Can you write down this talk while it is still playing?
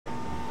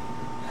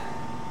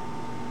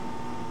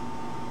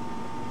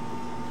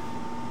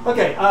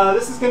Okay,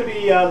 this is going to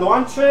be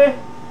luan.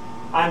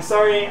 I'm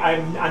sorry,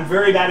 I'm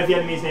very bad at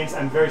Vietnamese names.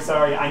 I'm very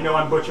sorry. I know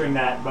I'm butchering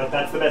that, but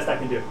that's the best I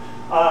can do.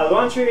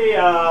 Luan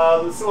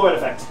silhouette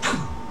effect.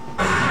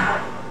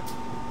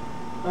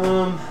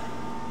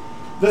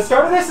 The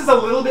start of this is a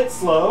little bit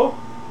slow,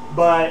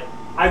 but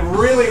I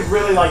really,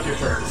 really like your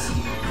turns.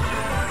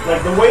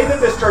 Like, the way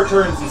that this chart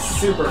turns is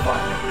super fun.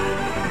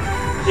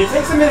 It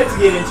takes a minute to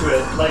get into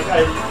it. Like,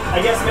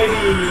 I guess maybe,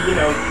 you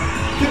know,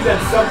 you could have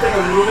done something a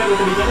little bit at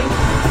the beginning.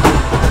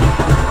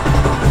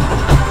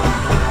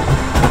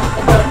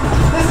 But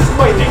this is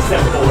quite an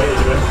acceptable way to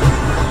do it.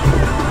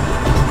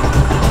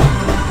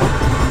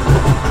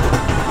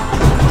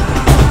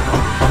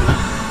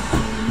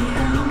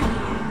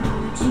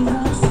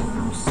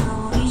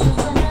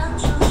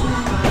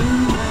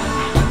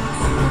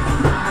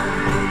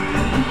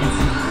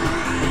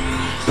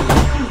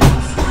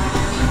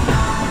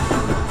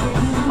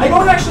 I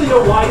don't actually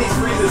know why these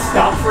freezes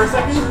stopped for a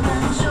second.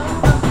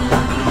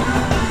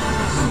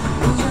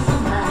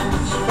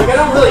 Like, I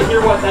don't really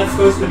hear what that's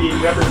supposed to be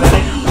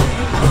representing.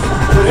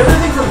 But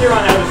everything from here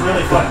on out is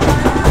really fun.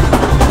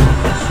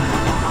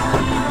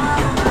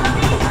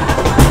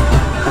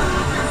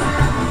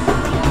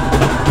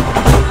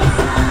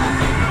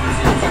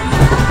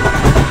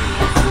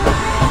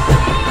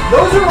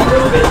 Those are a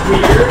little bit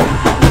weird.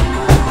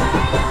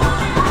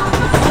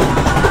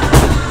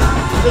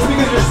 Just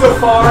because you're so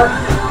far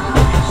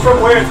from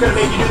where it's going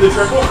to make you do the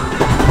triple.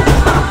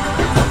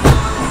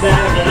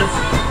 That again.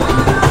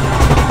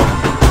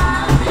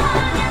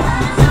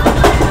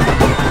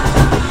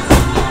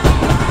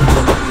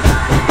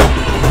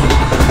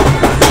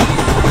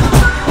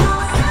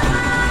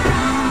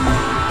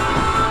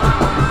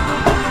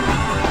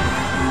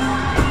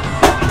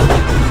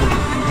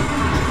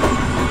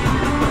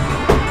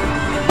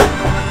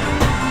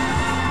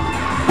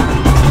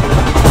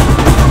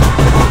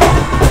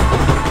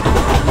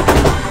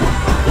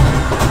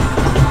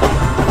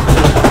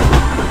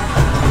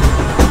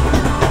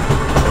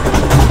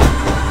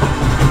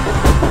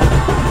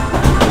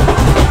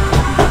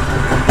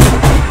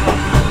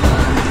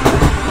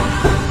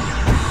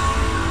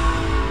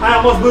 I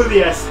almost blew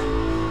the S.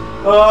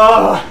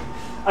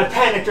 I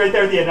panicked right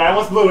there at the end. I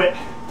almost blew it.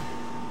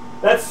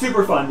 That's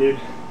super fun, dude.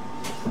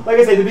 Like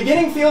I say, the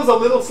beginning feels a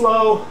little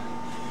slow.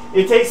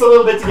 It takes a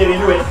little bit to get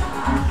into it.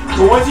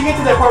 But once you get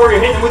to that part where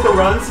you're hitting with the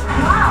runs,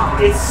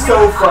 it's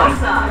so fun.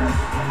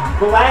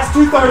 The last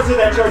 2/3 of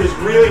that chart is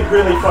really,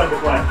 really fun to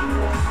play.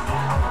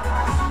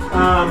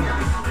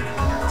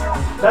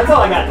 That's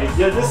all I got, dude.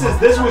 Yeah,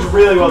 this was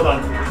really well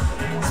done.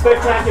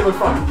 Spectacular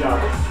fucking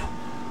job.